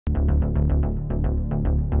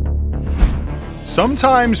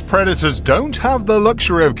Sometimes predators don't have the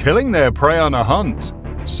luxury of killing their prey on a hunt,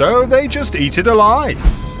 so they just eat it alive.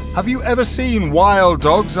 Have you ever seen wild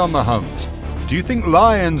dogs on the hunt? Do you think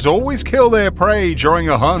lions always kill their prey during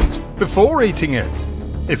a hunt before eating it?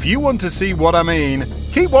 If you want to see what I mean,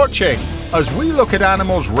 keep watching as we look at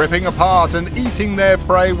animals ripping apart and eating their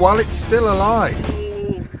prey while it's still alive.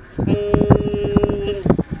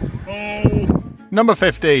 Number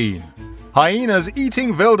 15. Hyenas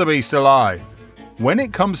eating wildebeest alive. When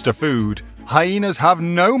it comes to food, hyenas have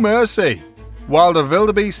no mercy. While the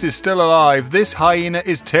wildebeest is still alive, this hyena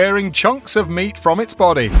is tearing chunks of meat from its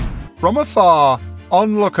body. From afar,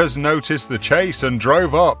 onlookers noticed the chase and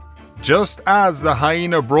drove up, just as the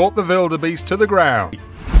hyena brought the wildebeest to the ground.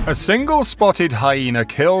 A single spotted hyena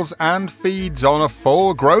kills and feeds on a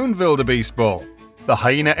full-grown wildebeest bull. The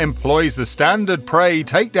hyena employs the standard prey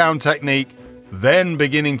takedown technique, then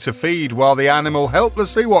beginning to feed while the animal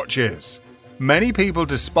helplessly watches. Many people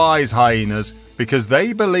despise hyenas because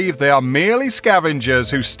they believe they are merely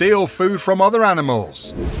scavengers who steal food from other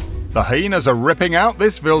animals. The hyenas are ripping out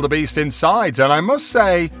this wildebeest insides, and I must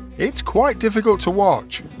say, it's quite difficult to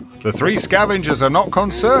watch. The three scavengers are not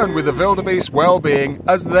concerned with the wildebeest's well-being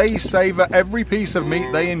as they savor every piece of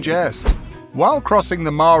meat they ingest. While crossing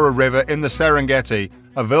the Mara River in the Serengeti,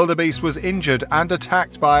 a wildebeest was injured and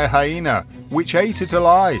attacked by a hyena, which ate it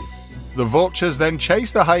alive. The vultures then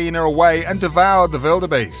chased the hyena away and devoured the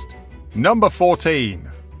wildebeest. Number 14.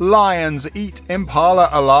 Lions eat impala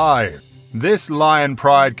alive. This lion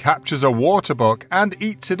pride captures a waterbuck and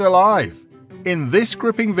eats it alive. In this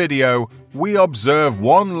gripping video, we observe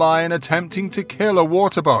one lion attempting to kill a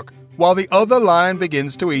waterbuck, while the other lion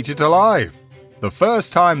begins to eat it alive. The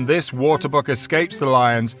first time this waterbuck escapes the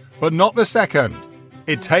lions, but not the second.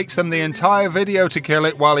 It takes them the entire video to kill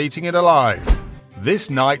it while eating it alive.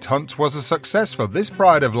 This night hunt was a success for this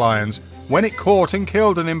pride of lions when it caught and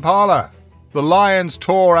killed an impala. The lions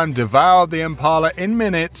tore and devoured the impala in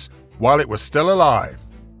minutes while it was still alive.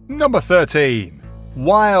 Number 13.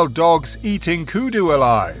 Wild dogs eating kudu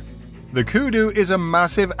alive. The kudu is a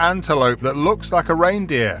massive antelope that looks like a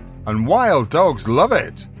reindeer, and wild dogs love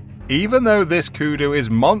it. Even though this kudu is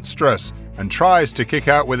monstrous and tries to kick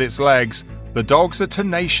out with its legs, the dogs are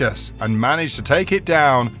tenacious and manage to take it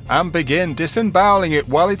down and begin disemboweling it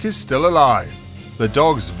while it is still alive. The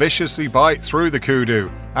dogs viciously bite through the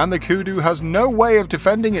kudu, and the kudu has no way of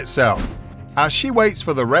defending itself. As she waits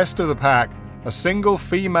for the rest of the pack, a single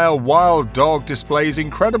female wild dog displays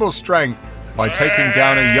incredible strength by taking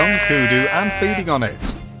down a young kudu and feeding on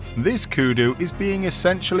it. This kudu is being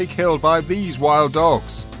essentially killed by these wild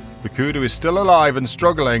dogs. The kudu is still alive and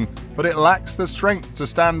struggling, but it lacks the strength to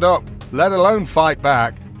stand up, let alone fight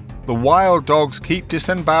back. The wild dogs keep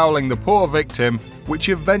disemboweling the poor victim, which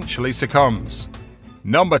eventually succumbs.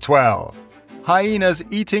 Number 12. Hyenas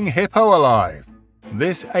eating hippo alive.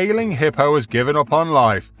 This ailing hippo has given up on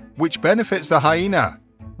life, which benefits the hyena.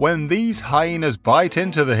 When these hyenas bite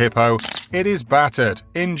into the hippo, it is battered,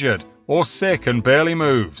 injured, or sick and barely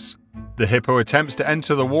moves. The hippo attempts to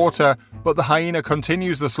enter the water, but the hyena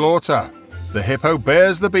continues the slaughter. The hippo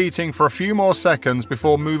bears the beating for a few more seconds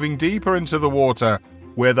before moving deeper into the water,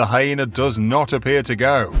 where the hyena does not appear to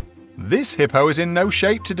go. This hippo is in no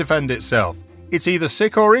shape to defend itself. It's either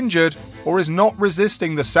sick or injured, or is not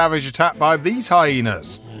resisting the savage attack by these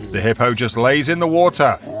hyenas. The hippo just lays in the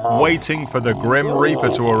water, waiting for the grim reaper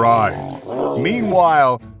to arrive.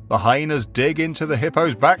 Meanwhile, the hyenas dig into the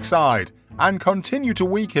hippo's backside and continue to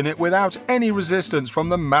weaken it without any resistance from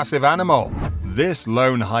the massive animal. This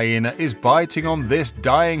lone hyena is biting on this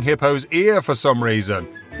dying hippo's ear for some reason,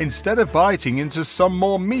 instead of biting into some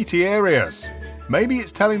more meaty areas. Maybe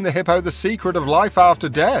it's telling the hippo the secret of life after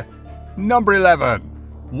death. Number 11.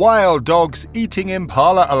 Wild dogs eating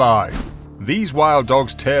impala alive. These wild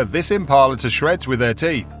dogs tear this impala to shreds with their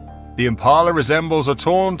teeth. The impala resembles a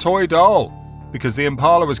torn toy doll. Because the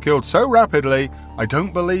impala was killed so rapidly, I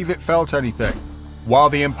don't believe it felt anything. While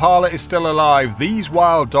the impala is still alive, these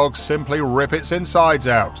wild dogs simply rip its insides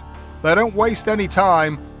out. They don't waste any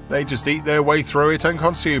time, they just eat their way through it and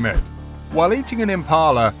consume it. While eating an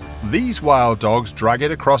impala, these wild dogs drag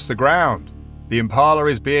it across the ground. The impala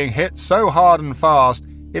is being hit so hard and fast,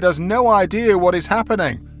 it has no idea what is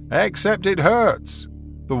happening, except it hurts.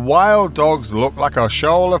 The wild dogs look like a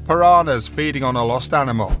shoal of piranhas feeding on a lost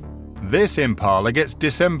animal. This impala gets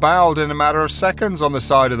disemboweled in a matter of seconds on the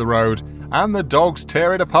side of the road, and the dogs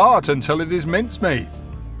tear it apart until it is mincemeat.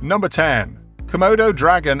 Number 10. Komodo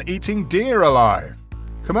dragon eating deer alive.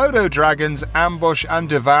 Komodo dragons ambush and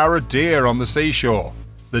devour a deer on the seashore.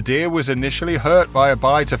 The deer was initially hurt by a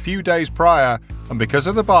bite a few days prior, and because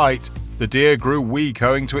of the bite, The deer grew weak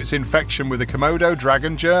owing to its infection with the Komodo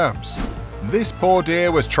dragon germs. This poor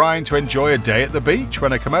deer was trying to enjoy a day at the beach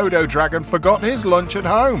when a Komodo dragon forgot his lunch at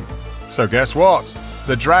home. So guess what?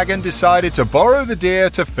 The dragon decided to borrow the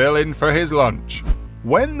deer to fill in for his lunch.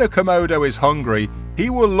 When the Komodo is hungry,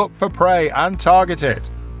 he will look for prey and target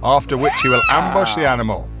it, after which he will ambush the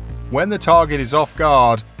animal. When the target is off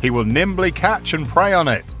guard, he will nimbly catch and prey on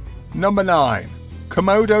it. Number 9.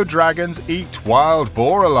 Komodo dragons eat wild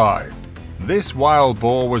boar alive. This wild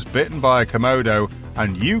boar was bitten by a Komodo,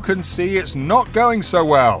 and you can see it's not going so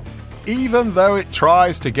well. Even though it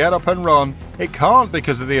tries to get up and run, it can't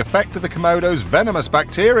because of the effect of the Komodo's venomous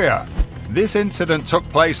bacteria. This incident took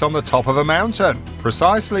place on the top of a mountain,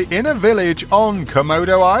 precisely in a village on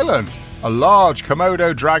Komodo Island. A large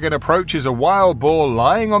Komodo dragon approaches a wild boar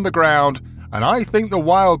lying on the ground, and I think the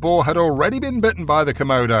wild boar had already been bitten by the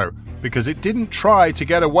Komodo because it didn't try to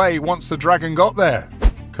get away once the dragon got there.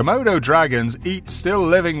 Komodo dragons eat still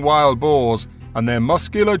living wild boars, and their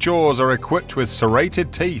muscular jaws are equipped with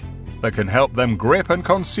serrated teeth that can help them grip and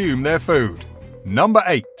consume their food. Number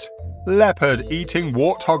 8. Leopard eating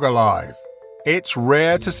warthog alive. It's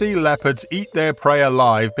rare to see leopards eat their prey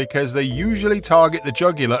alive because they usually target the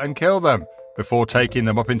jugular and kill them before taking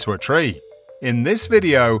them up into a tree. In this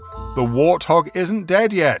video, the warthog isn't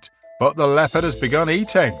dead yet, but the leopard has begun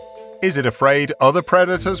eating. Is it afraid other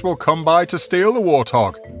predators will come by to steal the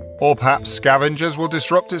warthog? Or perhaps scavengers will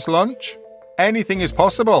disrupt its lunch? Anything is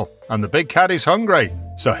possible, and the big cat is hungry,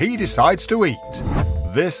 so he decides to eat.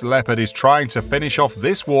 This leopard is trying to finish off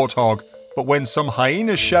this warthog, but when some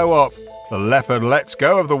hyenas show up, the leopard lets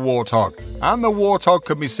go of the warthog, and the warthog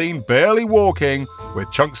can be seen barely walking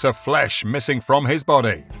with chunks of flesh missing from his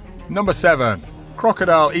body. Number 7.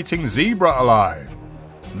 Crocodile eating zebra alive.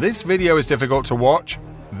 This video is difficult to watch.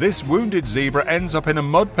 This wounded zebra ends up in a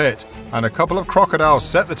mud pit, and a couple of crocodiles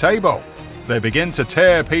set the table. They begin to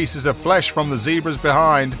tear pieces of flesh from the zebra's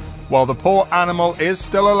behind, while the poor animal is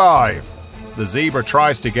still alive. The zebra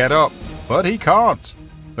tries to get up, but he can't.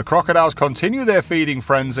 The crocodiles continue their feeding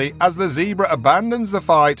frenzy as the zebra abandons the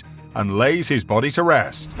fight and lays his body to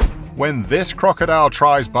rest. When this crocodile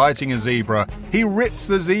tries biting a zebra, he rips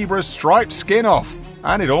the zebra's striped skin off,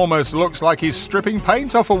 and it almost looks like he's stripping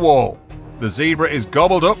paint off a wall. The zebra is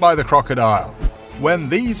gobbled up by the crocodile. When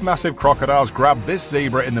these massive crocodiles grab this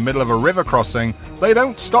zebra in the middle of a river crossing, they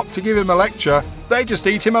don't stop to give him a lecture, they just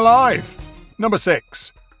eat him alive. Number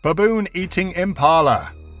 6. Baboon eating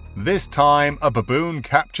impala. This time, a baboon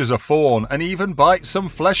captures a fawn and even bites some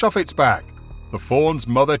flesh off its back. The fawn's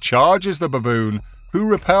mother charges the baboon, who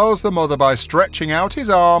repels the mother by stretching out his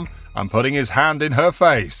arm and putting his hand in her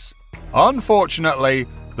face. Unfortunately,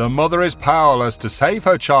 the mother is powerless to save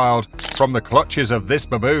her child from the clutches of this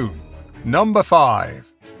baboon. Number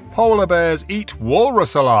 5. Polar bears eat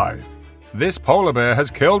walrus alive. This polar bear has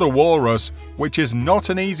killed a walrus, which is not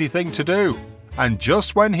an easy thing to do. And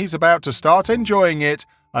just when he's about to start enjoying it,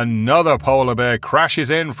 another polar bear crashes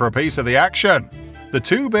in for a piece of the action. The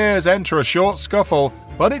two bears enter a short scuffle,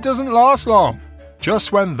 but it doesn't last long.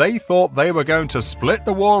 Just when they thought they were going to split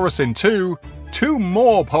the walrus in two, 2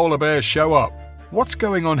 more polar bears show up. What's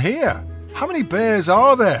going on here? How many bears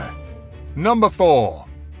are there? Number 4.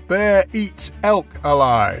 Bear eats elk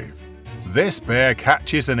alive. This bear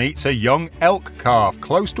catches and eats a young elk calf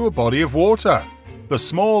close to a body of water. The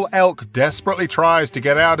small elk desperately tries to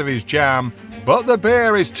get out of his jam, but the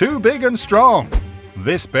bear is too big and strong.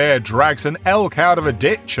 This bear drags an elk out of a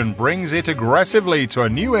ditch and brings it aggressively to a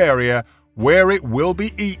new area where it will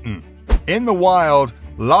be eaten. In the wild,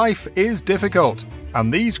 life is difficult,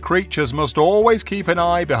 and these creatures must always keep an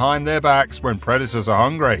eye behind their backs when predators are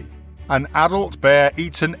hungry. An adult bear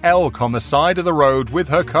eats an elk on the side of the road with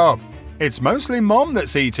her cub. It's mostly mom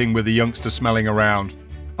that's eating with the youngster smelling around.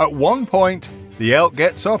 At one point, the elk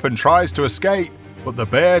gets up and tries to escape, but the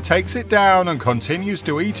bear takes it down and continues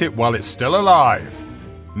to eat it while it's still alive.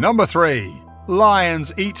 Number 3.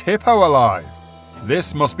 Lions eat hippo alive.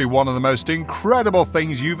 This must be one of the most incredible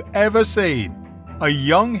things you've ever seen. A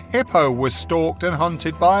young hippo was stalked and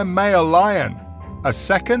hunted by a male lion. A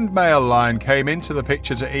second male lion came into the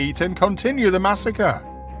picture to eat and continue the massacre.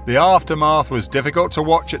 The aftermath was difficult to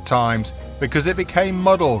watch at times because it became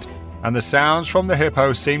muddled, and the sounds from the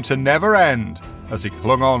hippo seemed to never end as he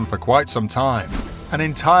clung on for quite some time. An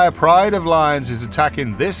entire pride of lions is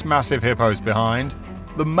attacking this massive hippo's behind.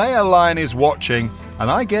 The male lion is watching,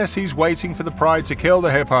 and I guess he's waiting for the pride to kill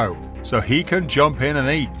the hippo so he can jump in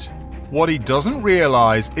and eat. What he doesn't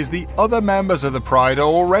realize is the other members of the pride are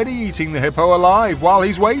already eating the hippo alive while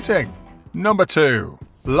he's waiting. Number 2.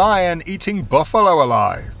 Lion eating buffalo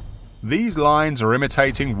alive. These lions are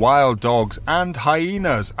imitating wild dogs and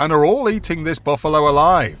hyenas and are all eating this buffalo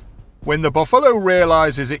alive. When the buffalo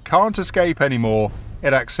realizes it can't escape anymore,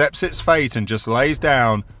 it accepts its fate and just lays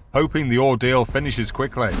down, hoping the ordeal finishes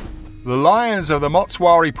quickly. The lions of the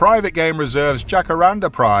Motswari Private Game Reserve's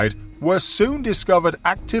Jacaranda Pride were soon discovered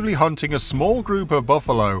actively hunting a small group of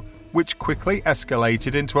buffalo, which quickly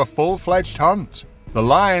escalated into a full-fledged hunt. The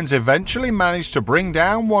lions eventually managed to bring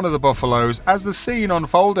down one of the buffaloes as the scene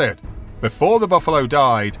unfolded. Before the buffalo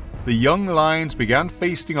died, the young lions began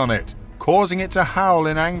feasting on it, causing it to howl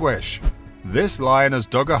in anguish. This lion has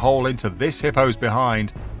dug a hole into this hippo's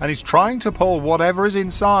behind and is trying to pull whatever is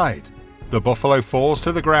inside. The buffalo falls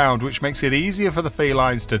to the ground, which makes it easier for the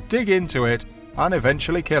felines to dig into it and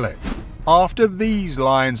eventually kill it. After these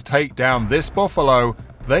lions take down this buffalo,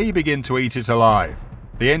 they begin to eat it alive.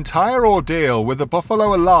 The entire ordeal with the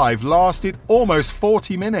buffalo alive lasted almost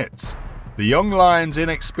 40 minutes. The young lion's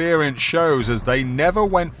inexperience shows as they never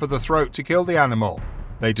went for the throat to kill the animal.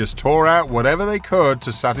 They just tore out whatever they could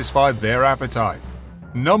to satisfy their appetite.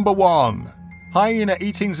 Number 1. Hyena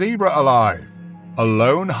eating zebra alive. A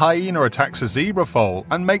lone hyena attacks a zebra foal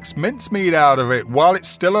and makes mincemeat out of it while it's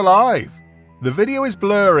still alive. The video is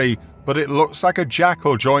blurry, but it looks like a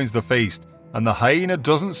jackal joins the feast, and the hyena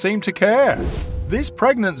doesn't seem to care. This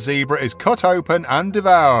pregnant zebra is cut open and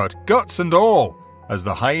devoured, guts and all, as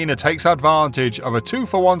the hyena takes advantage of a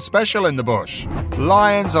 2-for-1 special in the bush.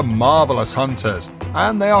 Lions are marvelous hunters,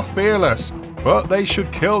 and they are fearless, but they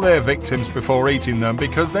should kill their victims before eating them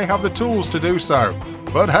because they have the tools to do so.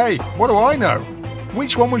 But hey, what do I know?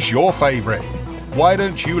 Which one was your favourite? Why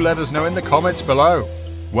don't you let us know in the comments below?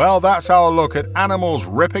 Well, that's our look at animals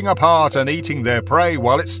ripping apart and eating their prey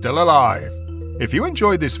while it's still alive. If you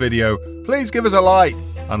enjoyed this video, please give us a like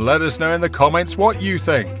and let us know in the comments what you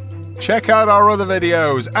think. Check out our other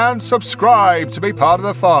videos and subscribe to be part of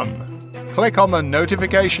the fun. Click on the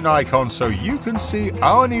notification icon so you can see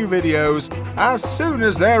our new videos as soon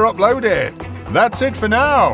as they're uploaded. That's it for now.